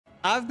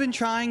I've been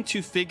trying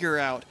to figure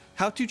out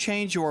how to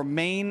change your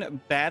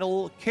main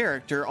battle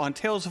character on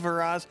Tales of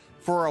Arise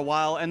for a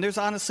while, and there's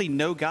honestly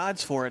no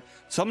guides for it.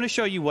 So I'm going to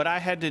show you what I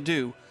had to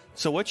do.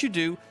 So what you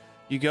do,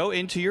 you go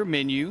into your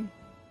menu,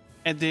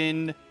 and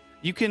then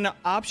you can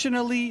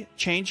optionally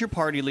change your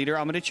party leader.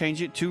 I'm going to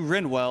change it to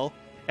Rinwell,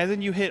 and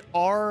then you hit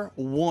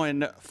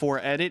R1 for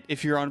edit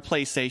if you're on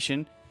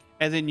PlayStation,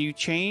 and then you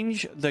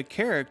change the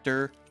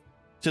character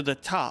to the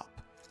top.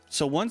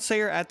 So once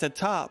they are at the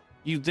top,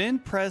 you then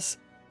press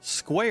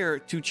square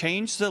to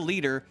change the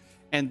leader,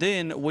 and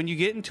then when you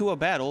get into a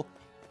battle,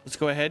 let's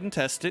go ahead and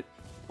test it.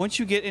 Once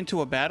you get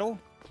into a battle,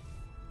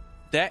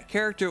 that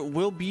character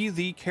will be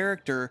the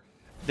character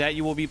that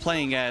you will be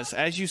playing as.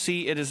 As you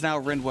see, it is now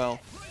Rinwell.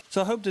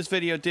 So I hope this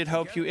video did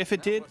help you. If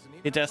it did,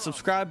 hit that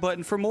subscribe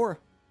button for more.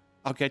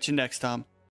 I'll catch you next time.